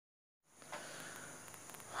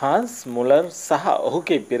Hans මුලර් සහ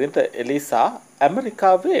ඔහුගේ බිරිඳ එලිසා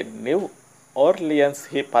ඇමරිකාවේ නිව්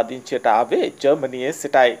ඕර්ලියන්ස්හි පදිංචියට ආවේ ජර්මනියේ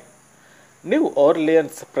සිටයි. නිව්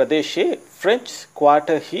ඕර්ලියන්ස් ප්‍රදේශයේ ෆ්‍රෙන්ච්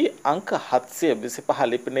ක්වාටර්හි අංක 725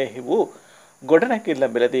 ලිපිනයෙහි වූ ගොඩනැගිල්ල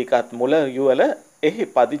මිලදීගත් මුලර් යුවල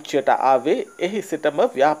එහි පදිංචියට ආවේ එහි සිටම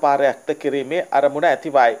ව්‍යාපාරයක්ද කිරීමේ අරමුණ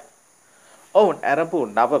ඇතිවයි. ඔවුන් ඇරඹූ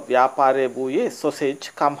නව ව්‍යාපාරය වූයේ සොසේජ්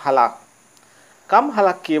කම්හලක්.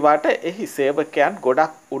 කම්හලක් කීවාට එහි සේවකයන්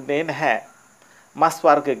ගොඩක් උන්නේ නැහැ. මස්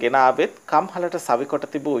වර්ග ගෙනාවෙත් කම්හලට සවිකොට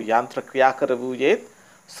තිබූ යන්ත්‍ර ක්‍රියා කර වූයේත්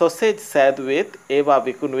සොසේජ් සෑදුවේත් ඒවා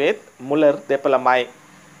විකුණුවේත් මුලර් දෙපළමයි.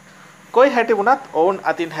 කොයි හැටි වුණත් ඔවුන්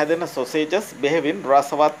අතින් හැදෙන සොසේජස් බෙහෙවින්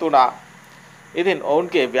රසවත් වුණා. ඉතින්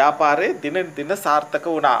ඔවුන්ගේ ව්‍යාපාරය දිනෙන් දින සාර්ථක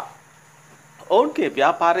වුණා. ඔවුන්ගේ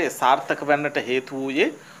ව්‍යාපාරය සාර්ථක වන්නට හේතු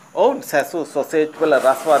වූයේ ඔවුන් සැසූ සොසේජ් වල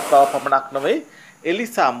රසවත් බව පමණක් නොවේ,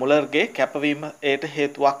 එලිසා මුලර්ගේ කැපවීම එයට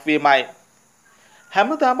හේතුවක් වීමයි.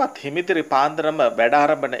 හැමදාමත් හිමිදිරි පාන්දරම වැඩ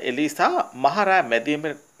ආරම්භන එලිසා මහරෑ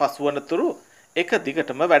මැදීමෙන් පසුවනතුරු එක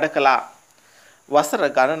දිගටම වැඩ කළා. වසර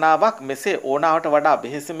ගණනාවක් මෙසේ ඕනාවට වඩා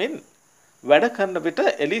බෙහෙසමින් වැඩ කරන විට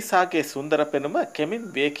එලිසාගේ සුන්දර පෙනුම කෙමින්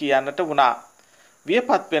වේකී යන්නට වුණා.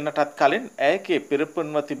 වියපත් වෙන්නටත් කලින් ඇයගේ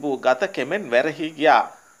පිරිපුන්ව තිබූ ගත කෙමෙන් වැරහි ගියා.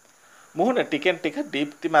 මුහුණ ටිකෙන් ටික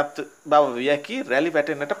දීප්තිමත් බව වියකී රැලි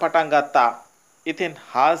වැටෙන්නට පටන් ගත්තා. ඉතින්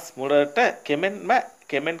හාන්ස් මුලර්ට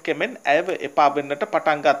කෙමෙන් ඇයව එපා වෙන්නට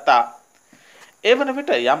පටන් ගත්තා. ඒ වන විට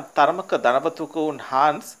යම් තරමක ධනවතුක වුන්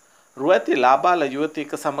හාන්ස් රුවැති ලාබාල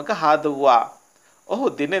යුවතියක සමග හාද වූවා. ඔහු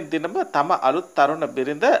දිනෙන් දිනම තම අලුත් තරුණ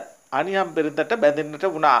බිරිඳ අනියම් බිරිඳට බැඳෙන්නට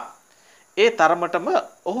වුණා. ඒ තරමටම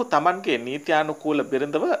ඔහු Tamanගේ නීත්‍යානුකූල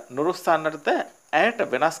බිරිඳව නුරුස්සන්නටද ඇයට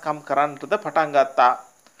වෙනස්කම් කරන්නටද පටන් ගත්තා.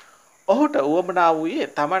 ඔහුට උවමනා වූයේ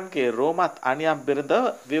Tamanගේ රෝමත් අනියම් බිරිඳව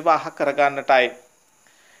විවාහ කරගන්නටයි.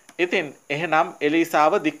 ඉතින් එහෙනම්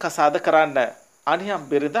එලිසාව දික්කසාද කරන්න අනියම්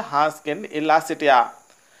බිරිඳ හාන්ස්ගෙන් ඉල්ලා සිටියා.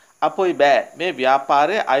 අපොයි බෑ, මේ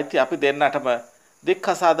ව්‍යාපාරයේ අයිති අපි දෙන්නටම.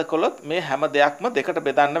 දික්කසාද කළොත් මේ හැම දෙයක්ම දෙකට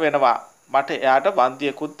බෙදන්න වෙනවා. මට එයාට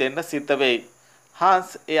වන්දියකුත් දෙන්න සිද්ධ වෙයි. හාන්ස්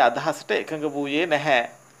ඒ අදහසට එකඟ වූයේ නැහැ.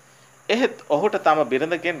 එහෙත් ඔහුට තම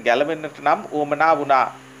බිරිඳගෙන් ගැලවෙන්නට නම් උවමනා වුණා.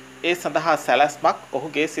 ඒ සඳහා සැලැස්මක්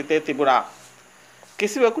ඔහුගේ සිතේ තිබුණා.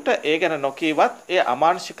 කිසිවෙකුට ඒ ගැන නොකීවත් ඒ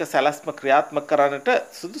අමානුෂික සැලැස්ම ක්‍රියාත්මක කරන්නට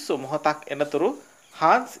සුදුසු මොහොතක් එනතුරු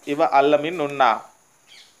හාන්ස් ඉව අල්ලමින් උන්නා.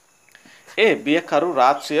 ඒ බියකරු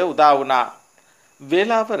රාත්‍රිය උදා වුණා.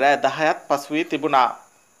 වේලාව රෑ 10ත් පසු වී තිබුණා.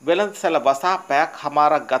 වෙළඳසැල වසා පැයක්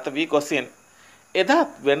හමාරක් ගත වී ගොසින්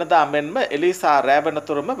එදාත් වෙනදා මෙන්ම එලිසා රෑ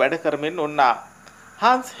වෙනතුරුම වැඩ කරමින් උන්නා.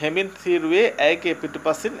 හාන්ස් හෙමින් සීරුවේ ඇයගේ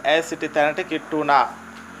පිටුපසින් ඇය සිටි තැනට කිට්ටු වුණා.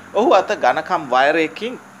 ඔහු අත ඝනකම්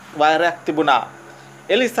වයරයක් තිබුණා.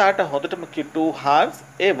 එලිසාට හොඳටම කිට්ටු හාන්ස්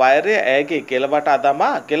ඒ වයරය ඇයගේ ගෙලවට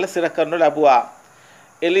අදමා ගෙල සිර කරනු ලැබුවා.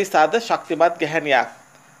 එලිසාද ශක්තිමත් ගැහැණියක්.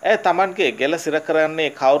 ඇය Tamanගේ ගෙල සිර කරන්නේ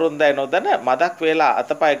කවුරුන්දයි නොදැන මදක් වේලා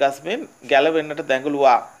අතපය ගස්මින් ගැලවෙන්නට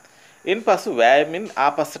දැඟලුවා. ඉන්පසු වෑයමින්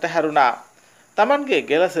ආපස්සට හැරුණා. Tamanගේ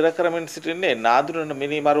ගෙල සිර කරමින් සිටින්නේ නාදුරන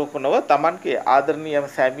මිනිමරුවක නොව Tamanගේ ආදරණීයම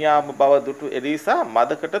සැමියාම බව දුටු එලිසා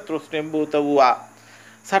මදකට තෘෂ්ණිම්භූත වූවා.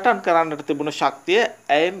 සටන් කරන්නට තිබුණු ශක්තිය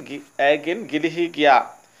ඇයගෙන් ගිලිහි ගියා.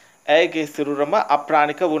 ඇයගේ සිරුරම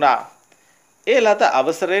අප්‍රාණික වුණා. ඒ ලද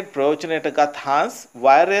අවසරයෙන් ප්‍රයෝජනයට ගත් හාන්ස්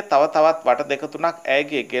වයරය තව තවත් වට දෙක තුනක්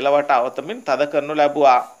ඇයගේ ගෙලවට අවතමින් තද කරනු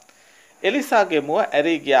ලැබුවා. එලිසාගේ මුව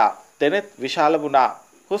ඇරී ගියා. දෙනෙත් විශාල වුණා.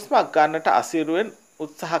 හුස්මක් ගන්නට අසීරුවෙන්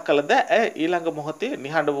උත්සාහ කළද ඇය ඊළඟ මොහොතේ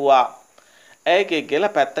නිහඬ වූවා. ඇයගේ ගෙල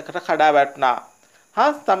පැත්තකට කඩා වැටුණා.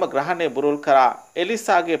 හාන්ස් තම ග්‍රහණය බුරුල් කරා.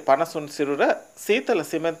 එලිසාගේ පනසුන් සිරුර සීතල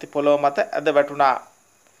සිමෙන්ති පොළොව මත ඇද වැටුණා.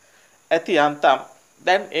 ඇති යන්තම්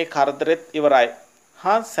දැන් ඒ කරදරෙත් ඉවරයි.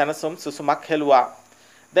 හාන්ස් සැනසුම් සුසුමක් හෙළුවා.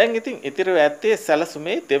 දැන් ඉතින් ඉතිරිව ඇත්තේ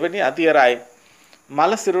සැලසුමේ දෙවැනි අදියරයි.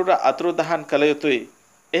 මල සිරුර අතුරුදහන් කළ යුතුයි.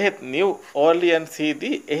 එහෙත් නිව්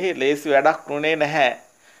ඕර්ලියන්ස්හිදී එහි ලේසි වැඩක් නුනේ නැහැ.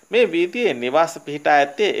 මේ වීදියේ නිවාස පිහිටා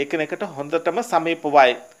ඇත්තේ එකිනෙකට හොඳටම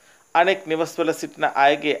සමීපවයි. අනෙක් නිවස්වල සිටින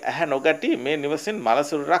අයගේ ඇහැ නොගැටි මේ නිවසින් මල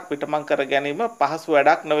සිරුරක් පිටමං කර ගැනීම පහසු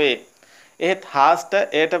වැඩක් නොවේ. එහෙත් හාස්ට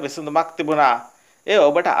එයට විසඳුමක් තිබුණා. ඒ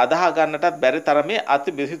ඔබට අදාහ ගන්නටත් බැරි තරමේ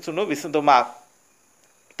අති විහිසුණු විසඳුමක්.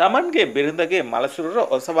 Tamanගේ බිරිඳගේ මල සිරුර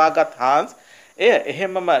ඔසවාගත් හාන්ස් එය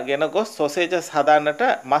එහෙමම ගෙන ගොස් සොසේජස් හදන්නට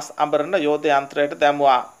මස් අඹරන යෝධ යන්ත්‍රයට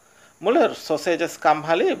දැමුවා. මුලර් සොසේජස්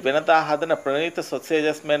කම්හලේ වෙනදා හදන ප්‍රණීත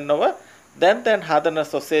සොසේජස් මෙන් නොව දැන් හදන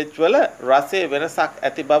සොසේජ් වල රසයේ වෙනසක්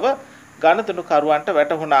ඇති බව ගණදුණු කරුවන්ට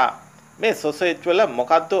වැටහුණා. මේ සොසේජ් වල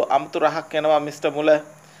මොකද්ද අමුතු රහක් එනවා මිස්ටර් මුලර්.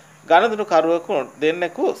 ගණදුණු කරුවෙකු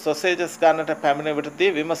දෙන්නෙකු සොසේජස් ගන්නට පැමිණ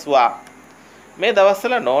විටදී විමසුවා. මේ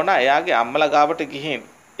දවස්වල නෝනා එයාගේ අම්මලා ගාවට ගිහින්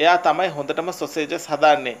එයා තමයි හොඳටම සොසේජස්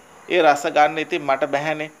හදන්නේ. ඒ රස ගන්න ඉතින් මට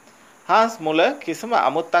බැහැනේ. හාන්ස් මුලර් කිසිම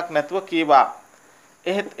අමුත්තක් නැතුව කීවා.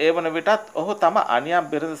 එහෙත් ඒ වන විටත් ඔහු තම අනියම්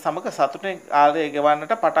බිරිඳ සමග සතුටින් කාලය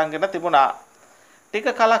ගෙවන්නට පටන්ගෙන තිබුණා. ටික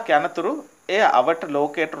කලක් යනතුරු එය අවට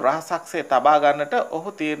ලෝකයට රහසක්සේ තබා ගන්නට ඔහු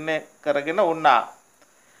තීරණය කරගෙන වුණා.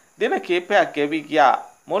 දින කිහිපයක් ගෙවි ගියා.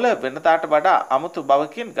 මුලර් වෙනදාට වඩා අමුතු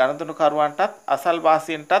බවකින් ගනුදෙනුකරුවන්ටත්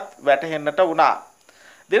අසල්වාසීන්ටත් වැටහෙන්නට වුණා.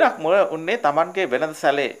 දිනක් මුලර් උන්නේ Tamanගේ වෙළඳ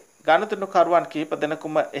සැලේ. ගනුදෙනුකරුවන් කිහිප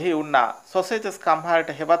දෙනෙකුම එහි වුණා. සොසේජස් කම්හලට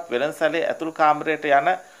හෙවත් වෙළඳ සැලේ ඇතුළු කාමරයට යන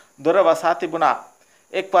දොර වසා තිබුණා.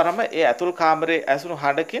 එක්වරම ඒ ඇතුළු කාමරයේ ඇසුණු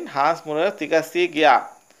හඬකින් හාන්ස් මුලර් තිගස්සී ගියා.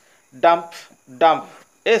 Dump dump.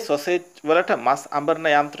 ඒ සොසේජ් වලට මස් අඹරන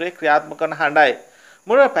යන්ත්‍රයේ ක්‍රියාත්මක කරන හඬයි.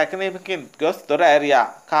 මුලර් පැකිලීමකින් ගොස් දොර ඇරියා.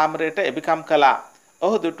 කාමරයට එබිකම් කළා.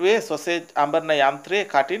 ඔහු දුටුවේ සොසේජ් අඹරන යන්ත්‍රයේ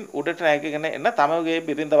කටින් උඩට නැගගෙන එන තමගේ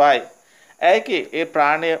බිරිඳවයි. ඇයගේ ඒ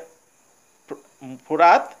ප්‍රාණය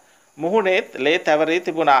පුරාත් මුහුණේත් ලේ තැවරී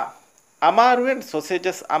තිබුණා. අමාරුවෙන්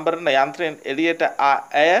සොසේජස් අඹරන යන්ත්‍රයෙන් එළියට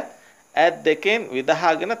ඇය ඈත් දෙකෙන්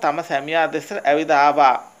විදහාගෙන තම සැමියා දෙසට ඇවිද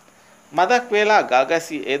ආවා. මදක් වේලා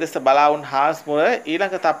ගල්ගැසී ඒ දෙස බලා වුන් හාන්ස් මුලර්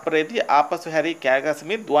ඊළඟ තප්පරේදී ආපසු හැරී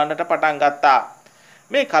කෑගසමින් දුවන්නට පටන් ගත්තා.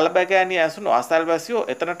 මේ කලබගෑනිය ඇසුණු අසල්වැසියෝ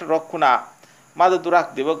එතනට රොක් වුණා. මද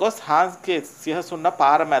දුරක් දිව ගොස් හාන්ස්ගේ සිහසුන්න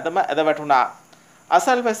පාර මැදම ඇද වැටුණා.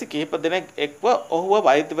 අසල්වැසි කිහිප දෙනෙක් එක්ව ඔහුව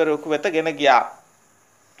වෛද්‍යවරයෙකු වෙත ගෙන ගියා.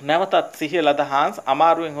 නැවතත් සිහිය ලද හාන්ස්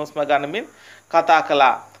අමාරුවෙන් හුස්ම ගනිමින් කතා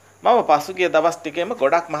කළා. මම පසුගිය දවස් ටිකේම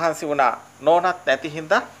ගොඩක් මහන්සි වුණා. නෝනත් නැති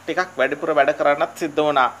හින්දා ටිකක් වැඩිපුර වැඩ කරන්නත් සිද්ධ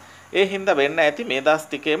වුණා. ඒ හින්දා වෙන්න ඇති මේ දවස්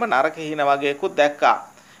ටිකේම නරක හිණ වගේකුත් දැක්කා.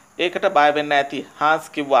 ඒකට බය වෙන්න ඇති හාන්ස්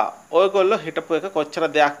කිව්වා. ඔයගොල්ලෝ හිටපු එක කොච්චර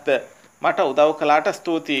දෙයක්ද? මට උදව් කළාට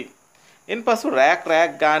ස්තුතියි. ඉන්පසු රැයක්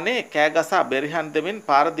ගානේ කෑගසා බෙරිහන් දෙමින්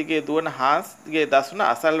පාර දිගේ දුවන හාන්ස්ගේ දසුන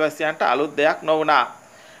අසල්වැසියන්ට අලුත් දෙයක් නොවුණා.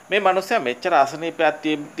 මේ මිනිස්සයා මෙච්චර අසනීපයක්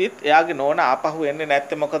තියද්දිත් එයාගේ නෝනා ආපහු එන්නේ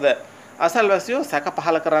නැත්තේ මොකද? අසල්වැසියෝ සැක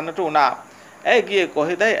පහල කරන්නට වුණා. ඇය ගියේ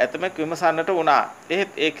කොහෙදයි ඇතමෙක් විමසන්නට වුණා.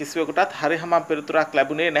 එහෙත් ඒ කිසිවෙකුටත් හරිහමන් පිළිතුරක්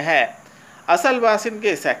ලැබුණේ නැහැ.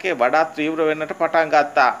 අසල්වාසීන්ගේ සැකේ වඩා තීව්‍ර වෙන්නට පටන්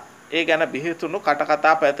ගත්තා. ඒ ගැන බිහිතුණු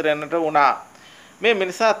කටකතා පැතිරෙන්නට වුණා. මේ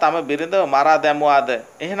මිනිසා තම බිරිඳව මරා දැමුවාද?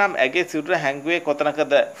 එහෙනම් ඇගේ සිරුර හැංගුවේ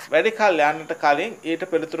කොතනකද? වැඩි කල යන්නට කලින් ඊට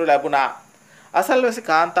පිළිතුරු ලැබුණා. අසල්වැසි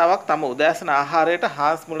කාන්තාවක් තම උදෑසන ආහාරයට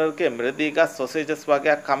හාන්ස් මුලර්ගේ මිරිදීගත් සොසේජස්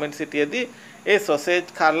වගේක් කමින් සිටියේදී ඒ සොසේජ්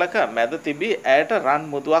කර්ලක මැද තිබී ඇයට රන්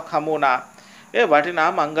මුදුවක් හමු වුණා. ඒ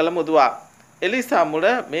වටිනා මංගල මුදුවක්. එලිසා මුලර්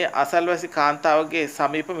මේ අසල්වැසි කාන්තාවගේ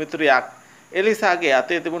සමීප මිතුරියක්. එලිසාගේ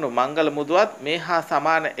අතේ තිබුණු මංගල මුදුවත් මේ හා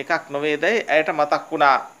සමාන එකක් නොවේදයි ඇයට මතක්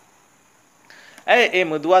වුණා. ඇය ඒ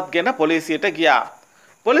මුදුවත් ගෙන පොලිසියට ගියා.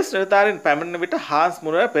 පොලිස් නිලධාරීන් පැමිණෙන විට හාන්ස්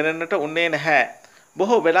මුලර් පෙනෙන්නට උන්නේ නැහැ.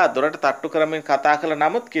 බොහෝ වෙලා දොරට තට්ටු කරමින් කතා කළ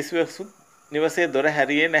නමුත් කිසිවෙකු නිවසේ දොර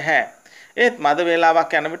හැරියේ නැහැ. ඒත් මද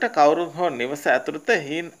වේලාවක් යන විට කවුරුන් හෝ නිවස ඇතුළත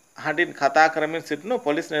හීන් හඬින් කතා කරමින් සිටින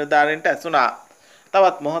පොලිස් නිලධාරීන්ට ඇසුණා.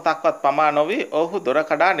 තවත් මොහොතක්වත් පමා නොවි ඔහු දොර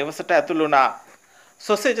කඩා නිවසට ඇතුළු වුණා.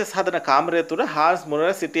 සොසේජස් හදන කාමරය තුර හාන්ස්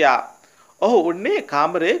මුලර් සිටියා. ඔහු උන්නේ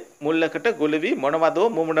කාමරේ මුල්ලකට ගොළු වී මොනවදෝ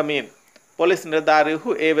මුමුණමින්. පොලිස්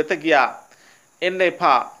නිලධාරීහු ඒ වෙත ගියා. එන්න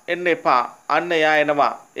එපා, එන්න එපා. අන්න එයා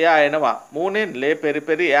එනවා. මූණෙන් ලේ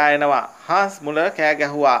පෙරි එයා එනවා. හාන්ස් මුලර් කෑ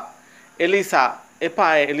ගැහුවා. එලිසා,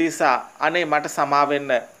 එපා එලිසා. අනේ මට සමා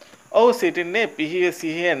වෙන්න. ඔහු සිටින්නේ පිහිය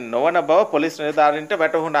සිහියෙන් නොවන බව පොලිස් නිලධාරීන්ට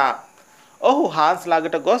වැටහුණා. ඔහු හාන්ස්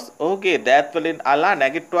ළඟට ගොස් ඔහුගේ දෑත් වලින් අල්ලා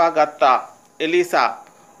නැගිට්ටුවා ගත්තා. එලිසා,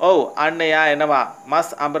 ඔව් අන්න එයා එනවා.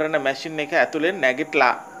 මස් අඹරන මැෂින් එක ඇතුලෙන්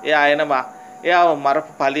නැගිටලා. එයා එනවා. එයාව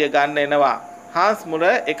මරපු පලිය ගන්න එනවා. හාන්ස් මුලර්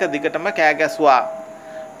එක දිගටම කෑ ගැසුවා.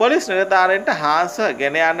 පොලිස් නිලධාරීන්ට හාන්ස්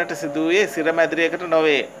ගෙන යන්නට සිදුවේ සිරමැදිරියකට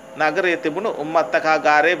නොවේ. නගරයේ තිබුණු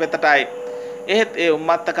උම්මත්තකාගාරයේ වෙතටයි. එහෙත් ඒ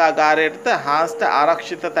උම්මත්තකාගාරයට හාන්ස්ට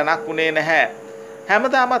ආරක්ෂිත තැනක් වුණේ නැහැ.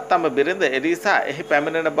 හැමදාමත් තම බිරිඳ එලිසා එහි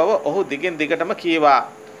පැමිණෙන බව ඔහු දිගින් දිගටම කීවා.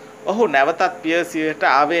 ඔහු නැවතත් පියසියට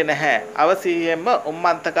ආවේ නැහැ. අවසීයෙන්ම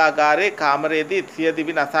උම්මත්තකාගාරයේ කාමරයේදී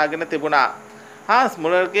සියදිවි නසාගෙන තිබුණා. හාන්ස්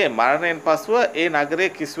මුලර්ගේ මරණයෙන් පසුව ඒ නගරයේ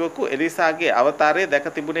කිසිවෙකු එලිසාගේ අවතාරය දැක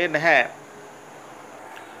තිබුණේ නැහැ.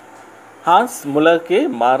 හාන්ස් මුලර්ගේ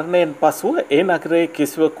මරණයෙන් පසුව ඒ නගරයේ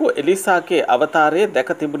කිසිවෙකු එලිසාගේ අවතාරය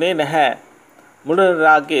දැක තිබුණේ නැහැ.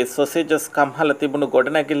 මුලර්ගේ සොසේජස් කම්හල තිබුණු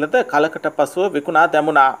ගොඩනැගිල්ලද කලකට පසුව විකුණා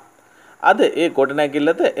දැමුණා. අද ඒ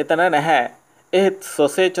ගොඩනැගිල්ලද එතන නැහැ. එහෙත්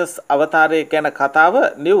සොසේජස් අවතාරය ගැන කතාව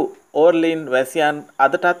නිව් ඕර්ලින් වැසියන්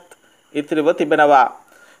අදටත් ඉතිරිව තිබෙනවා.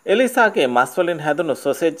 එලිසාගේ මස් වලින් හැදුණු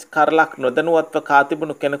සොසේජ් කරලක් නොදැනුවත්ව කා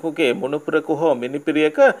තිබුණු කෙනෙකුගේ මුණුපුරක හෝ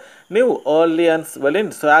මිනිපිරියක නිව් ඕර්ලියන්ස් වලින්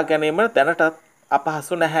සොයා ගැනීම දැනටත්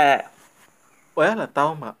අපහසු නැහැ. ඔයාලා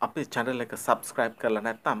තවම අපේ channel එක subscribe කරලා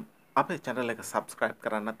නැත්නම් අපේ channel එක subscribe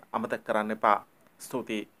කරන්නත් අමතක කරන්න එපා.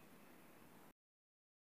 ස්තුතියි.